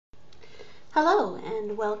Hello,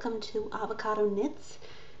 and welcome to Avocado Knits,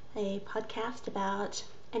 a podcast about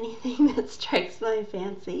anything that strikes my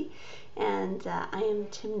fancy. And I am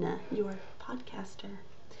Timna, your podcaster.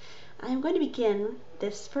 I am going to begin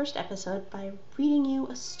this first episode by reading you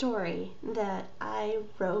a story that I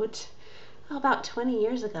wrote about 20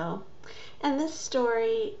 years ago. And this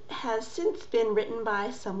story has since been written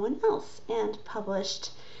by someone else and published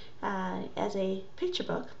as a picture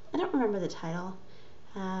book. I don't remember the title.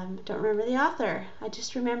 Don't remember the author. I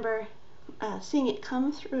just remember seeing it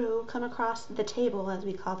come across the table, as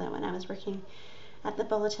we called it, when I was working at the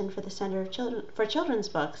Bulletin for the Center for Children's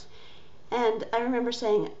Books. And I remember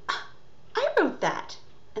saying, I wrote that.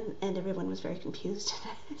 And everyone was very confused.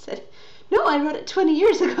 I said, no, I wrote it 20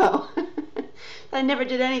 years ago. I never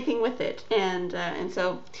did anything with it. And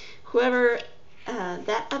so whoever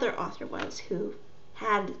that other author was who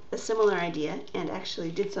had a similar idea and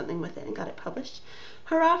actually did something with it and got it published,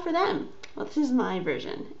 hurrah for them. Well, this is my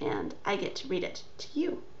version, and I get to read it to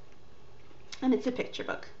you. And it's a picture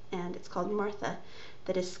book, and it's called Martha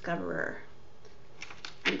the Discoverer.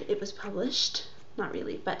 And it was published, not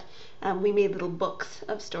really, but we made little books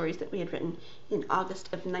of stories that we had written in August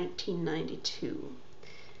of 1992.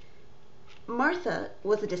 Martha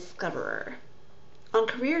was a discoverer. On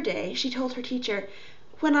career day, she told her teacher,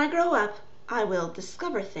 "When I grow up, I will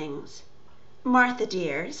discover things." "Martha,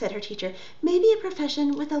 dear," said her teacher, "maybe a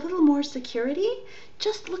profession with a little more security?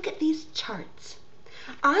 Just look at these charts."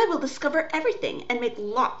 "I will discover everything and make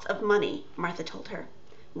lots of money," Martha told her.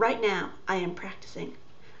 "Right now, I am practicing.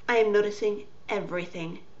 I am noticing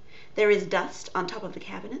everything. There is dust on top of the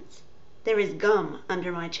cabinets. There is gum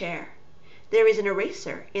under my chair. There is an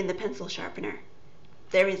eraser in the pencil sharpener.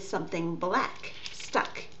 There is something black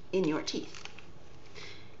stuck in your teeth."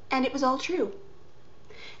 And it was all true.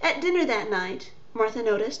 At dinner that night, Martha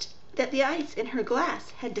noticed that the ice in her glass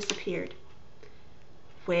had disappeared.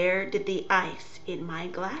 "Where did the ice in my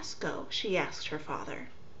glass go?" she asked her father.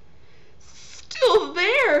 "Still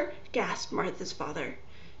there," gasped Martha's father.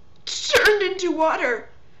 "Turned into water.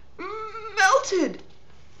 Melted."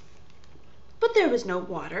 But there was no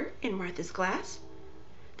water in Martha's glass.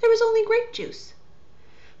 There was only grape juice.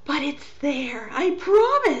 "But it's there, I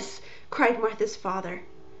promise," cried Martha's father.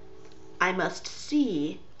 "I must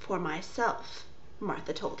see for myself,"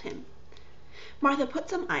 Martha told him. Martha put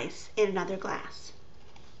some ice in another glass.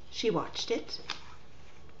 She watched it.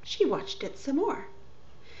 She watched it some more.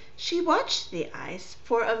 She watched the ice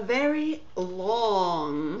for a very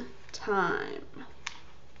long time.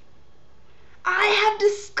 "I have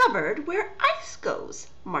discovered where ice goes,"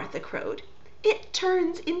 Martha crowed. "It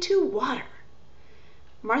turns into water."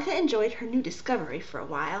 Martha enjoyed her new discovery for a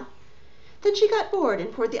while. Then she got bored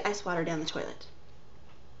and poured the ice water down the toilet.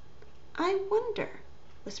 "I wonder,"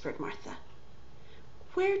 whispered Martha,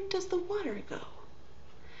 "where does the water go?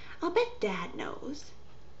 I'll bet Dad knows,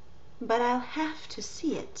 but I'll have to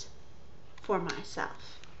see it for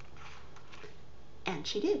myself." And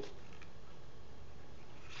she did.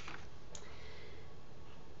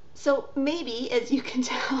 So maybe, as you can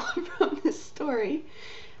tell from this story,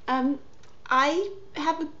 I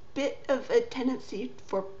have a bit of a tendency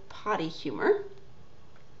for potty humor.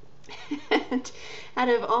 And out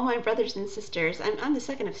of all my brothers and sisters, I'm the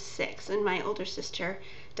second of 6, and my older sister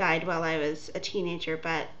died while I was a teenager,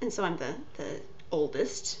 and so I'm the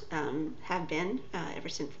oldest, have been ever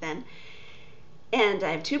since then. And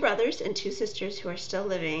I have 2 brothers and 2 sisters who are still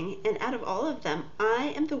living, and out of all of them,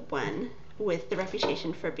 I am the one with the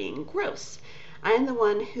reputation for being gross. I am the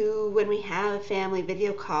one who, when we have a family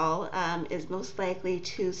video call, is most likely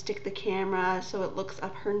to stick the camera so it looks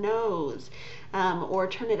up her nose, or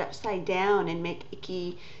turn it upside down and make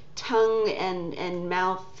icky tongue and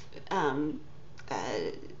mouth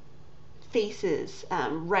faces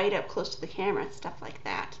right up close to the camera, stuff like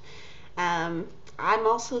that. I'm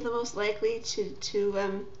also the most likely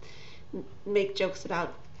to make jokes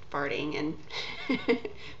about farting and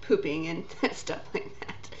pooping and stuff like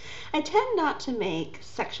that. I tend not to make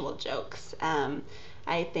sexual jokes.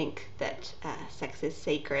 I think that sex is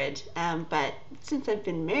sacred, but since I've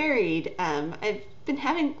been married, I've been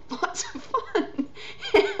having lots of fun.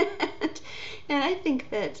 and I think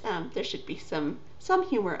that there should be some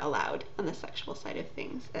humor allowed on the sexual side of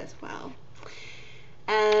things as well.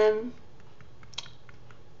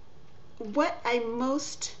 What I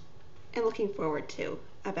most am looking forward to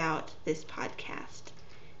about this podcast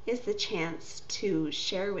is the chance to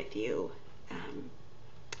share with you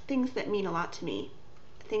things that mean a lot to me,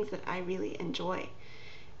 things that I really enjoy,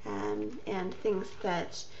 and things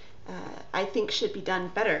that I think should be done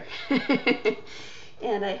better.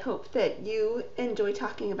 and I hope that you enjoy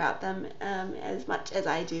talking about them as much as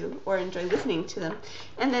I do, or enjoy listening to them.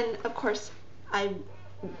 And then, of course, I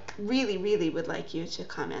really, really would like you to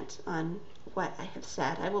comment on what I have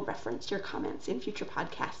said. I will reference your comments in future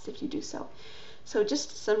podcasts if you do so. So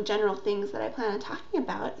just some general things that I plan on talking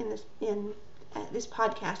about in this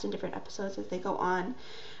podcast in different episodes as they go on.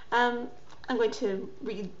 I'm going to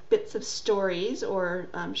read bits of stories or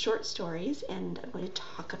short stories, and I'm going to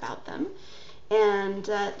talk about them. And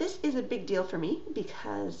this is a big deal for me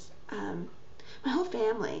because my whole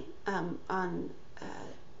family on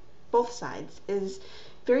both sides is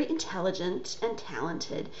very intelligent and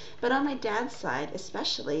talented, but on my dad's side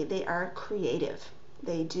especially, they are creative.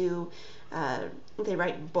 They do they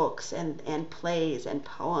write books and plays and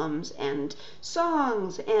poems and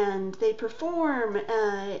songs, and they perform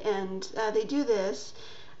and they do this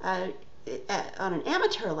on an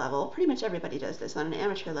amateur level. Pretty much everybody does this on an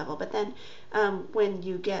amateur level, but then when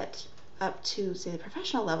you get up to, say, the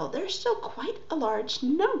professional level, there's still quite a large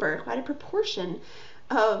number, quite a proportion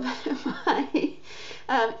of my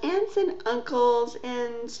aunts and uncles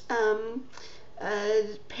and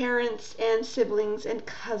parents and siblings and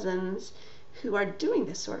cousins who are doing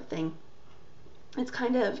this sort of thing. It's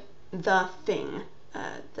kind of the thing,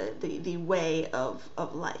 the way of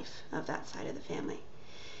life of that side of the family.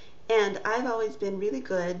 And I've always been really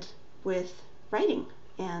good with writing,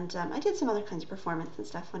 and I did some other kinds of performance and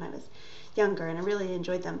stuff when I was younger, and I really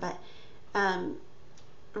enjoyed them, but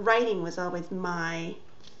writing was always my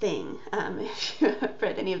thing. If you have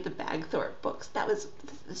read any of the Bagthorpe books, that was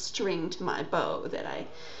the string to my bow that I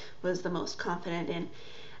was the most confident in.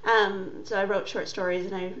 So I wrote short stories,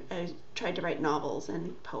 and I tried to write novels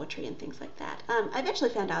and poetry and things like that. I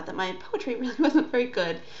eventually found out that my poetry really wasn't very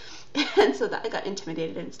good, and so that I got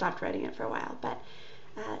intimidated and stopped writing it for a while. But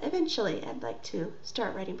eventually I'd like to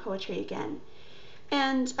start writing poetry again.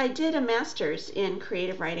 And I did a master's in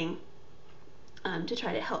creative writing to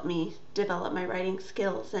try to help me develop my writing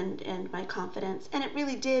skills and my confidence. And it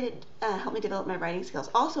really did help me develop my writing skills.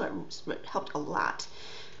 Also, it helped a lot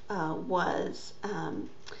was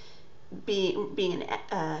being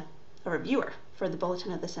a reviewer for the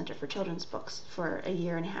Bulletin of the Center for Children's Books for a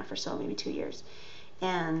year and a half or so, maybe 2 years.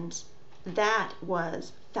 And that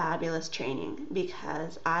was fabulous training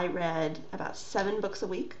because I read about 7 books a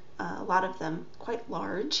week, a lot of them quite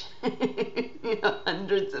large,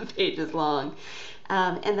 hundreds of pages long.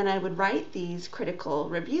 And then I would write these critical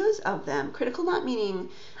reviews of them. Critical not meaning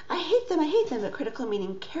I hate them, but critical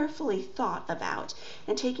meaning carefully thought about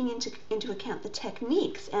and taking into account the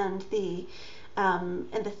techniques and the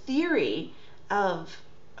theory of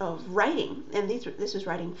writing. And this was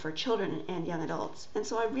writing for children and young adults. And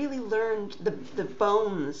so I really learned the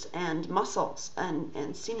bones and muscles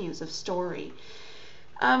and sinews of story.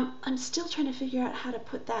 I'm still trying to figure out how to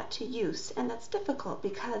put that to use, and that's difficult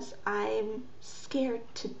because I'm scared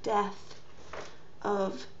to death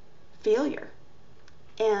of failure,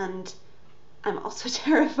 and I'm also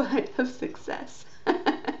terrified of success.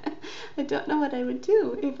 I don't know what I would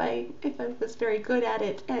do if I was very good at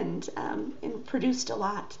it and produced a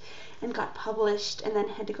lot and got published and then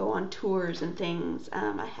had to go on tours and things.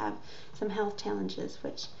 I have some health challenges,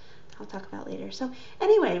 which I'll talk about later. So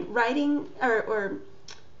anyway, writing or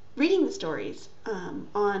reading the stories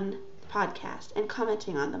on the podcast and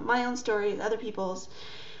commenting on them, my own stories, other people's,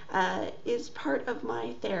 is part of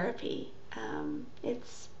my therapy.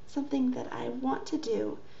 It's something that I want to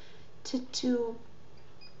do to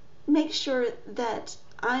make sure that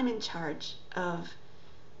I'm in charge of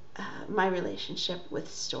my relationship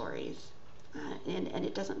with stories, and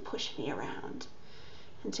it doesn't push me around,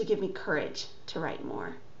 and to give me courage to write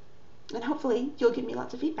more. And hopefully you'll give me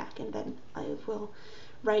lots of feedback, and then I will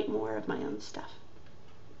write more of my own stuff.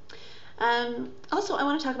 Also, I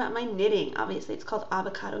want to talk about my knitting. Obviously, it's called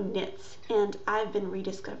Avocado Knits, and I've been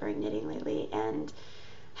rediscovering knitting lately and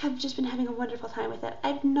have just been having a wonderful time with it.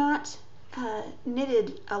 I've not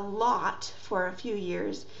knitted a lot for a few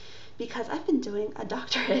years because I've been doing a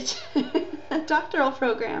doctorate, a doctoral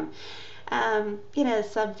program in a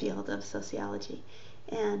subfield of sociology,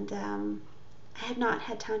 and I have not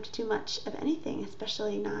had time to do much of anything,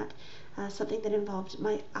 especially not something that involved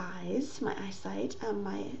my eyes, my eyesight,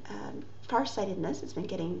 my farsightedness has been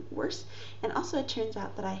getting worse, and also it turns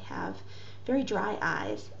out that I have very dry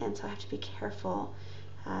eyes, and so I have to be careful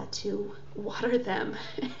to water them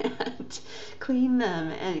and clean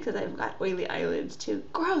them, and because I've got oily eyelids too.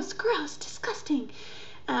 Gross, disgusting.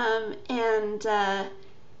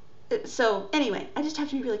 So anyway, I just have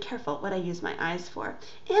to be really careful what I use my eyes for. And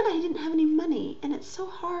I didn't have any money, and it's so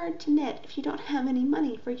hard to knit if you don't have any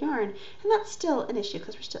money for yarn. And that's still an issue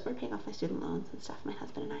because we're paying off my student loans and stuff, my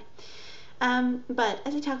husband and I. But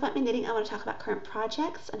as I talk about my knitting, I want to talk about current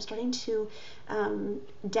projects. I'm starting to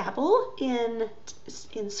dabble in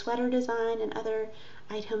sweater design and other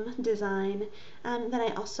item design. Then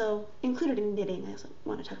I also, included in knitting, I also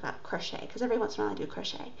want to talk about crochet, because every once in a while I do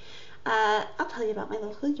crochet. I'll tell you about my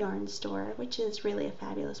local yarn store, which is really a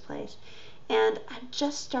fabulous place. And I've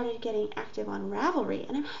just started getting active on Ravelry,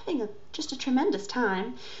 and I'm having just a tremendous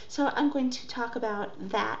time. So I'm going to talk about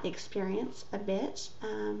that experience a bit.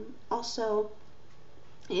 Also,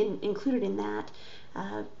 included in that,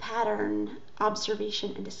 pattern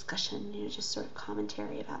observation and discussion, just sort of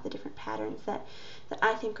commentary about the different patterns that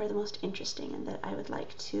I think are the most interesting and that I would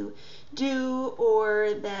like to do,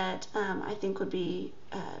 or that I think would be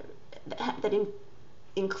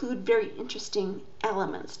include very interesting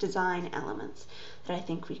elements, design elements, that I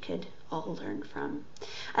think we could all learn from.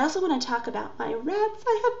 I also want to talk about my rats.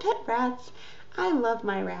 I have pet rats. I love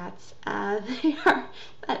my rats. They are,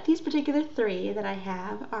 these particular three that I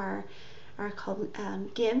have are called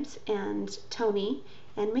Gibbs and Tony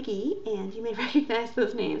and McGee, and you may recognize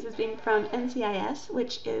those names as being from NCIS,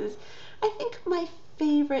 which is, I think, my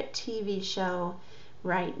favorite TV show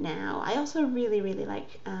right now. I also really, really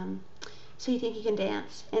like So You Think You Can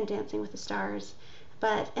Dance and Dancing with the Stars,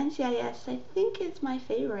 but NCIS I think is my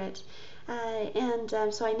favorite.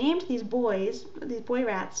 So I named these boy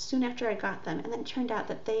rats soon after I got them, and then it turned out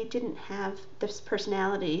that they didn't have the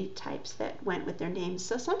personality types that went with their names,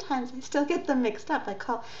 so sometimes I still get them mixed up. I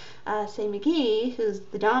call, say, McGee, who's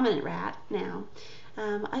the dominant rat now,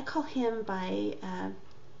 I call him by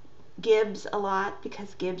Gibbs a lot,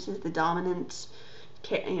 because Gibbs is the dominant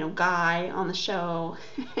guy on the show.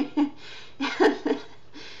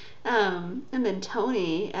 And then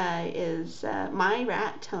Tony is my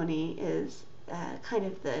rat. Tony is kind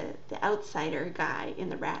of the outsider guy in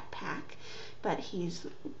the rat pack, but he's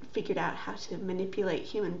figured out how to manipulate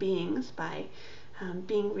human beings by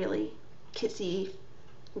being really kissy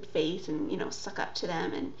face and suck up to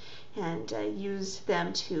them and use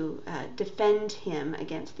them to defend him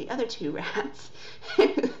against the other two rats.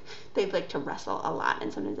 They like to wrestle a lot,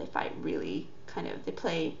 and sometimes they fight really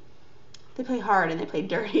they play hard and they play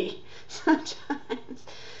dirty sometimes.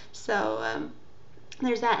 So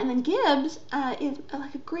there's that. And then Gibbs is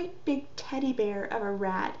like a great big teddy bear of a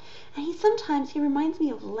rat, and he reminds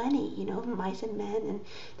me of Lenny, of Mice and Men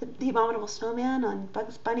and the Abominable Snowman on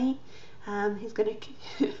Bugs Bunny. He's gonna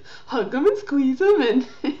hug him and squeeze him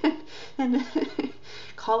and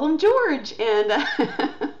call him George, and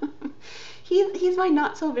he's my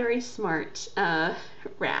not so very smart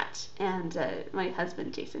rat, and my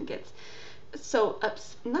husband Jason gets so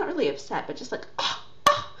not really upset, but just like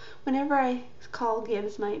whenever I call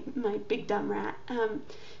Gibbs my big dumb rat,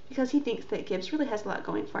 because he thinks that Gibbs really has a lot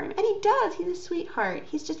going for him, and he does. He's a sweetheart.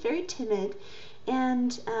 He's just very timid,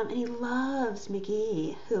 and he loves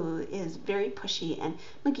McGee, who is very pushy, and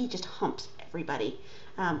McGee just humps everybody,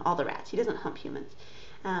 all the rats. He doesn't hump humans,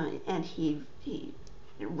 and he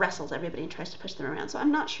wrestles everybody and tries to push them around. So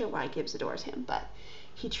I'm not sure why Gibbs adores him, but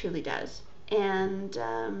he truly does. And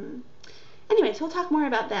anyway, so we'll talk more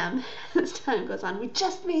about them as time goes on. I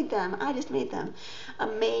just made them, a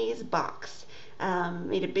maze box.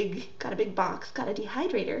 Got a big box, got a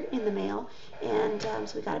dehydrator in the mail, and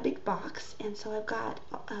so we got a big box, and so I've got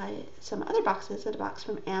some other boxes, a box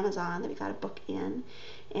from Amazon that we got a book in,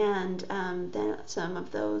 and then some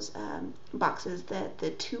of those boxes that the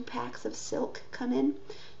 2 packs of silk come in,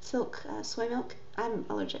 silk soy milk. I'm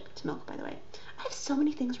allergic to milk, by the way. I have so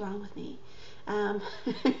many things wrong with me.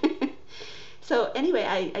 So anyway,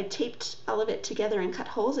 I taped all of it together and cut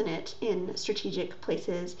holes in it in strategic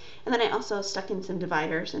places, and then I also stuck in some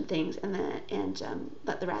dividers and things, and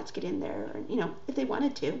let the rats get in there, or, if they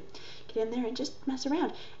wanted to, get in there and just mess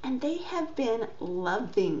around. And they have been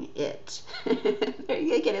loving it.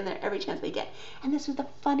 They get in there every chance they get. And this was the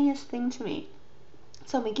funniest thing to me.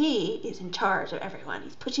 So McGee is in charge of everyone.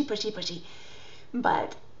 He's pushy, pushy, pushy.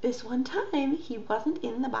 But this one time, he wasn't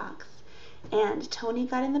in the box, and Tony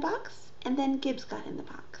got in the box, and then Gibbs got in the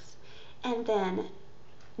box. And then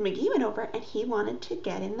McGee went over and he wanted to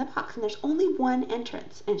get in the box. And there's only one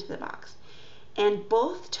entrance into the box. And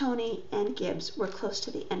both Tony and Gibbs were close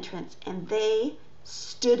to the entrance, and they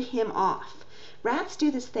stood him off. Rats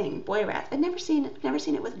do this thing, boy rats. I've never seen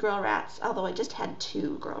it with girl rats, although I just had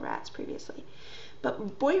 2 girl rats previously.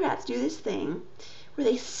 But boy rats do this thing where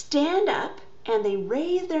they stand up and they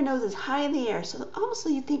raise their noses high in the air, so almost so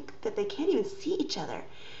you think that they can't even see each other.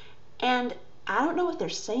 And I don't know if they're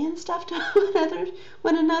saying stuff to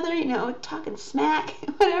one another, talking smack,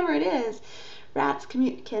 whatever it is. Rats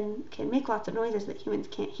can make lots of noises that humans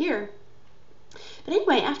can't hear. But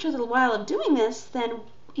anyway, after a little while of doing this, then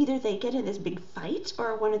either they get in this big fight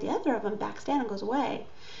or one or the other of them backs down and goes away.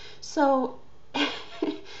 So,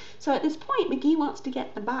 so at this point, McGee wants to get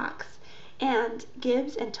in the box, and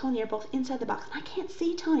Gibbs and Tony are both inside the box. And I can't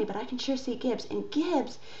see Tony, but I can sure see Gibbs. And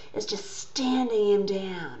Gibbs is just standing him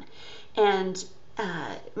down. And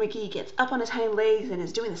McGee gets up on his hind legs and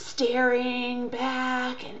is doing the staring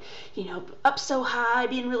back and, up so high,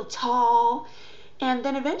 being real tall. And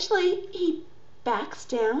then eventually he backs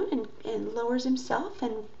down and lowers himself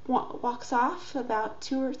and walks off about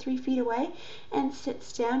 2 or 3 feet away and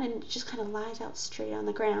sits down and just kind of lies out straight on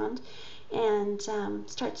the ground and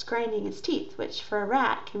starts grinding his teeth, which for a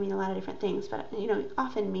rat can mean a lot of different things, but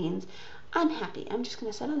often means I'm happy, I'm just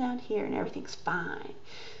going to settle down here and everything's fine,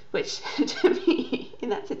 which to me in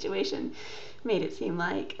that situation made it seem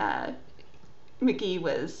like McGee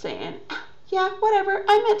was saying, yeah, whatever,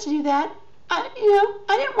 I meant to do that. I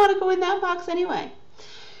didn't want to go in that box anyway.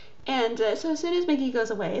 And so as soon as McGee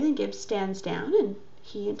goes away, then Gibbs stands down and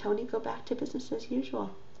he and Tony go back to business as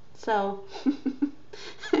usual. So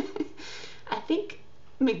I think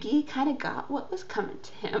McGee kind of got what was coming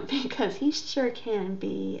to him because he sure can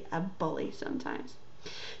be a bully sometimes.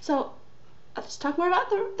 So let's talk more about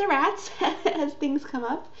the rats as things come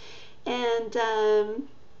up. And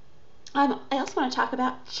I also want to talk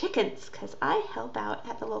about chickens because I help out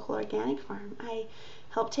at the local organic farm. I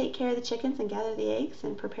help take care of the chickens and gather the eggs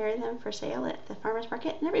and prepare them for sale at the farmer's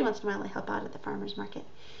market. And every once in a while I help out at the farmer's market.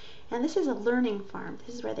 And this is a learning farm.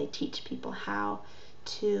 This is where they teach people how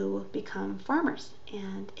to become farmers.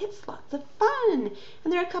 And it's lots of fun.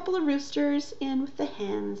 And there are a couple of roosters in with the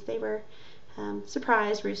hens. They were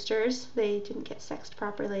surprise roosters. They didn't get sexed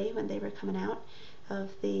properly when they were coming out of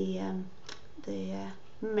the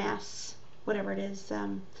mass, whatever it is,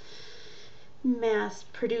 mass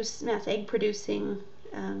egg producing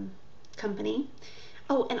company.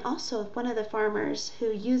 Oh, and also one of the farmers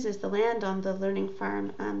who uses the land on the learning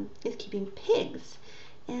farm is keeping pigs.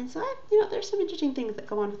 And so there's some interesting things that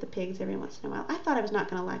go on with the pigs every once in a while. I thought I was not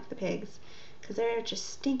going to like the pigs because they're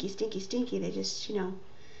just stinky, stinky, stinky. They just,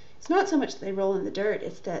 it's not so much that they roll in the dirt,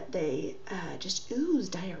 it's that they just ooze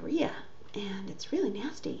diarrhea, and it's really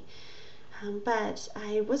nasty. But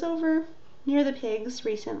I was over near the pigs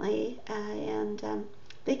recently, and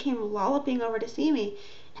they came lolloping over to see me,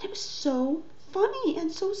 and it was so funny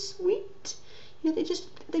and so sweet. They've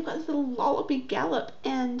got this little lollopy gallop,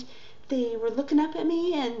 and they were looking up at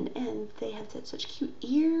me, and they have such cute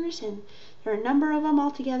ears, and there are a number of them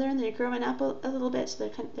all together, and they're growing up a little bit, so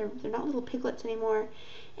they're not little piglets anymore,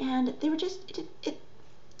 and they were just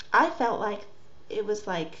I felt like it was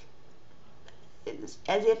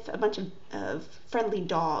as if a bunch of friendly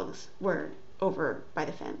dogs were over by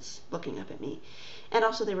the fence looking up at me. And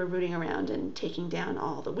also they were rooting around and taking down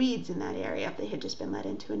all the weeds in that area. They had just been let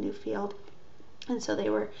into a new field. And so they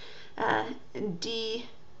were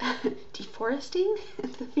deforesting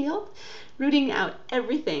the field, rooting out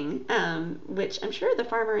everything, which I'm sure the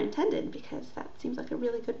farmer intended because that seems like a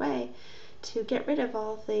really good way to get rid of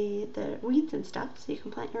all the weeds and stuff so you can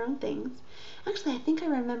plant your own things. Actually, I think I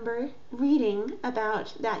remember reading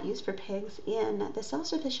about that use for pigs in The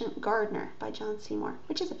Self-Sufficient Gardener by John Seymour,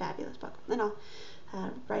 which is a fabulous book, and I'll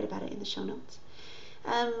write about it in the show notes.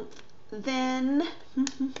 Then,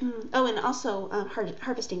 and also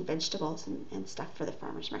harvesting vegetables and stuff for the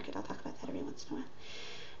farmer's market. I'll talk about that every once in a while.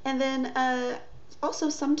 And then also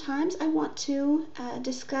sometimes I want to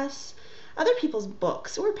discuss other people's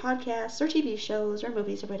books or podcasts or TV shows or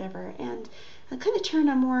movies or whatever, and kind of turn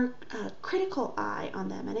a more critical eye on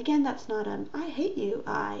them. And again, that's not an I hate you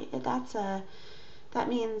eye. That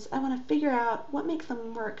means I want to figure out what makes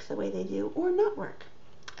them work the way they do or not work.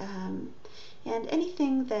 And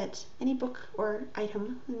any book or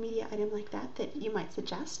item, media item like that you might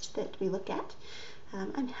suggest that we look at,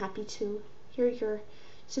 I'm happy to hear your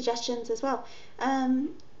suggestions as well.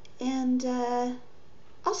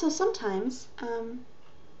 Also sometimes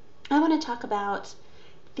I want to talk about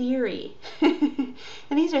theory. And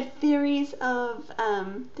these are theories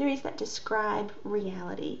that describe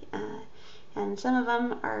reality. And some of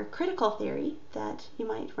them are critical theory that you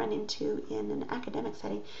might run into in an academic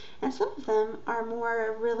setting, and some of them are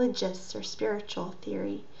more religious or spiritual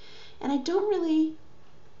theory. And I don't really,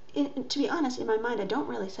 to be honest, in my mind, I don't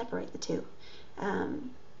really separate the two.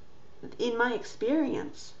 In my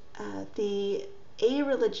experience, the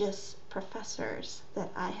a-religious professors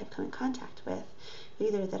that I have come in contact with,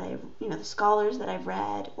 either that the scholars that I've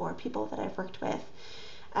read or people that I've worked with,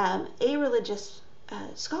 A-religious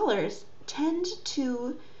scholars tend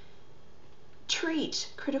to treat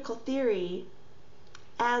critical theory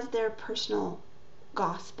as their personal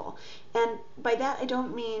gospel. And by that I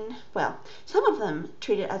don't mean, well, some of them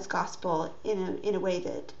treat it as gospel in a way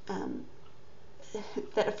that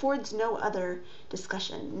that affords no other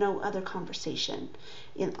discussion, no other conversation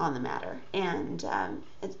on the matter. And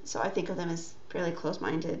so I think of them as fairly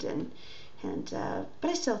close-minded, but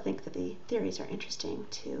I still think that the theories are interesting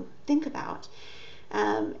to think about.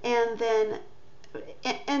 And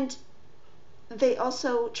they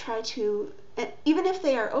also try to, even if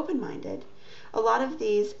they are open-minded, a lot of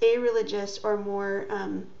these a-religious or more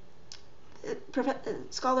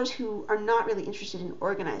scholars who are not really interested in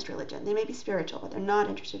organized religion, they may be spiritual, but they're not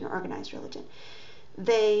interested in organized religion,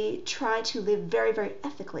 they try to live very, very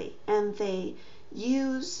ethically, and they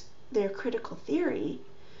use their critical theory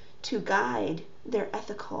to guide their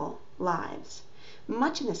ethical lives,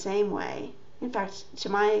 much in the same way, in fact, to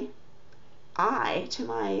my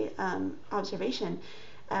observation,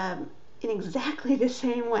 in exactly the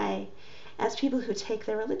same way as people who take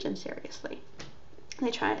their religion seriously.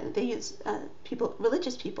 They use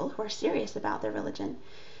religious people who are serious about their religion,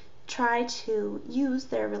 try to use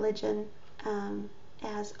their religion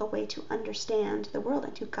as a way to understand the world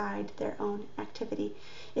and to guide their own activity.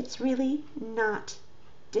 It's really not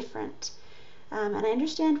different. And I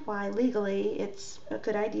understand why legally it's a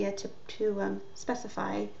good idea to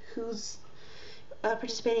specify who's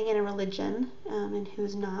participating in a religion and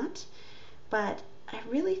who's not. But I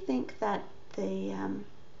really think that the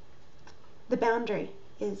boundary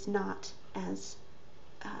is not as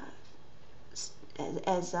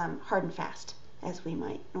hard and fast as we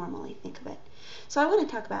might normally think of it. So I want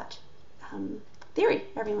to talk about theory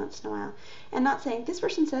every once in a while, and not saying this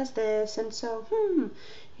person says this, and so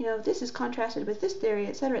this is contrasted with this theory,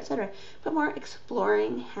 etc., but more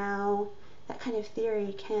exploring how that kind of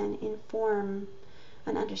theory can inform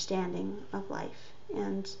an understanding of life.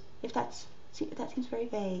 And if that seems very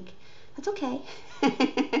vague, that's okay.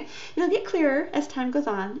 It'll get clearer as time goes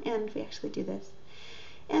on and we actually do this.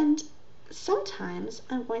 And sometimes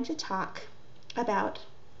I'm going to talk about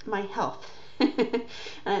my health.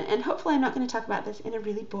 And hopefully I'm not going to talk about this in a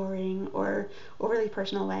really boring or overly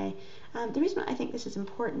personal way. The reason I think this is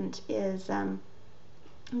important is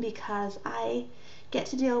because I get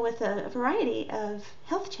to deal with a variety of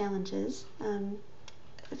health challenges,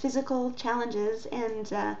 physical challenges,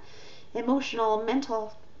 and emotional,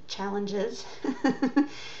 mental challenges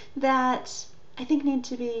that I think need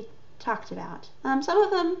to be talked about. Some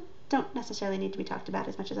of them don't necessarily need to be talked about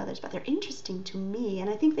as much as others, but they're interesting to me, and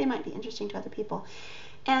I think they might be interesting to other people.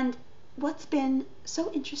 And what's been so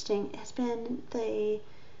interesting has been the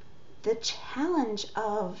challenge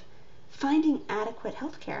of finding adequate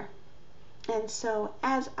health care. And so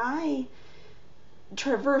as I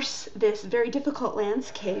traverse this very difficult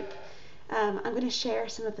landscape, I'm going to share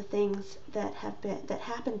some of the things that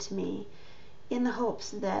happened to me in the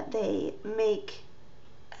hopes that they make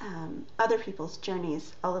other people's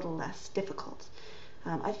journeys a little less difficult.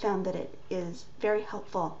 I found that it is very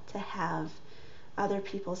helpful to have other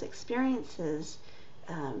people's experiences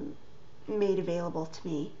made available to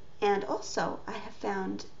me. And also, I have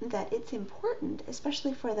found that it's important,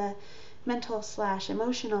 especially for the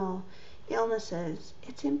mental/emotional illnesses,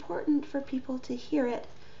 it's important for people to hear it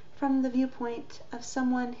from the viewpoint of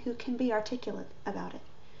someone who can be articulate about it,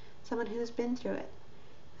 someone who's been through it.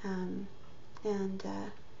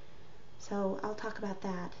 So I'll talk about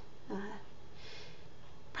that.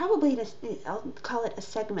 Probably I'll call it a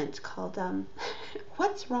segment called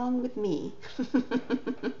What's Wrong with Me?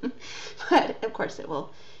 But of course it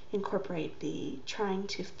will incorporate the trying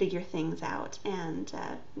to figure things out and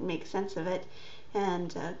make sense of it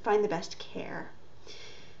and find the best care.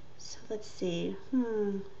 So let's see.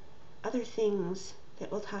 Other things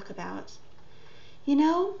that we'll talk about.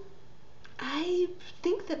 I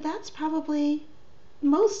think that that's probably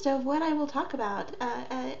most of what I will talk about.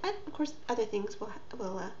 Of course, other things will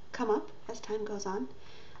come up as time goes on.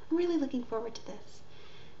 I'm really looking forward to this.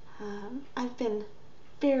 I've been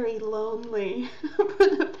very lonely for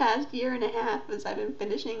the past year and a half as I've been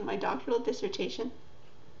finishing my doctoral dissertation.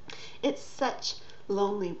 It's such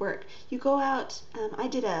lonely work. You go out, I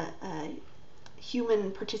did a human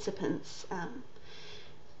participants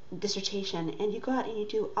dissertation, and you go out and you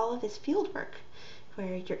do all of this field work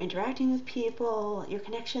where you're interacting with people, your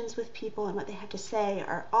connections with people and what they have to say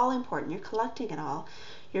are all important. You're collecting it all.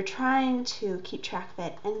 You're trying to keep track of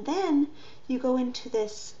it. And then you go into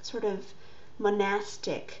this sort of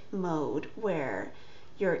monastic mode where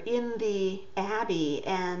you're in the abbey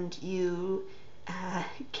and you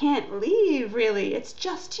can't leave, really. It's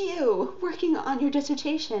just you working on your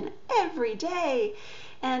dissertation every day.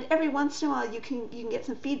 And every once in a while you can get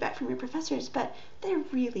some feedback from your professors, but they're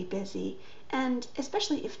really busy. And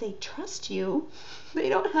especially if they trust you, they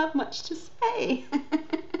don't have much to say.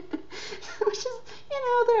 Which is,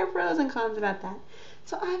 there are pros and cons about that.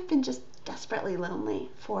 So I've been just desperately lonely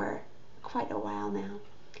for quite a while now.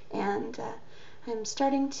 And I'm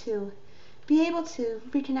starting to be able to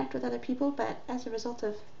reconnect with other people, but as a result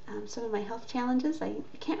of some of my health challenges, I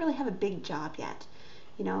can't really have a big job yet.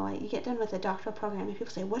 You get done with a doctoral program and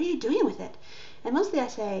people say, "What are you doing with it?" And mostly I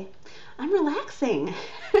say, "I'm relaxing."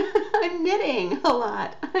 I'm knitting a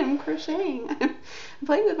lot. I'm crocheting. I'm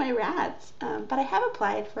playing with my rats. But I have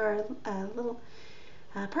applied for a little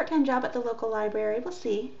part-time job at the local library. We'll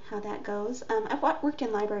see how that goes. I've worked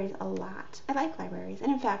in libraries a lot. I like libraries.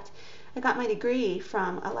 And in fact, I got my degree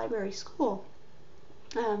from a library school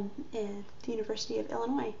at the University of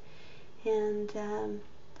Illinois and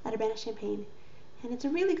at Urbana-Champaign. And it's a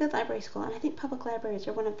really good library school, and I think public libraries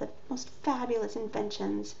are one of the most fabulous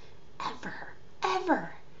inventions ever.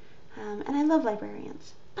 And I love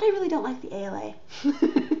librarians, but I really don't like the ALA.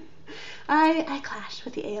 I clash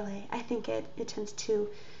with the ALA. I think it tends to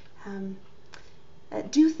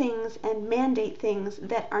do things and mandate things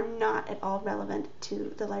that are not at all relevant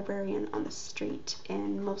to the librarian on the street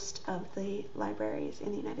in most of the libraries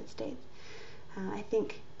in the United States. I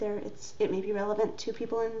think it may be relevant to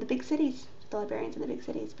people in the big cities, the librarians in the big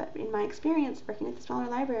cities, but in my experience working at the smaller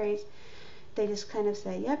libraries, they just kind of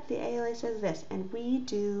say, "Yep, the ALA says this," and we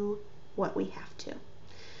do what we have to.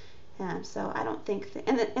 So I don't think that,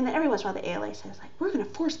 and then every once in a while the ALA says, like, "We're going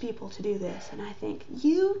to force people to do this," and I think,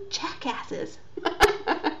 you jackasses.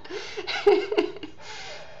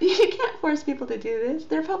 You can't force people to do this.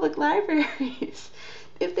 They're public libraries.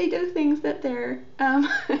 If they do things that their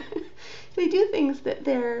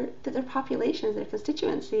their population, their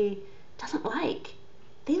constituency doesn't like,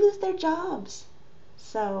 they lose their jobs.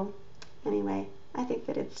 So anyway, I think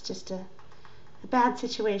that it's just a bad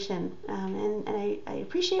situation, and I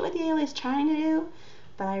appreciate what the ALA is trying to do,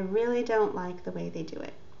 but I really don't like the way they do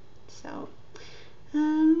it. So,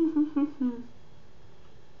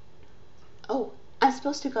 oh, I'm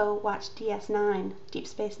supposed to go watch DS9, Deep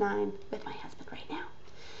Space Nine, with my husband right now.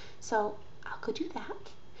 So I'll go do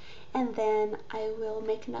that, and then I will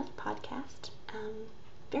make another podcast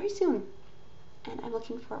very soon, and I'm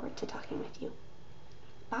looking forward to talking with you.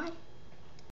 Bye.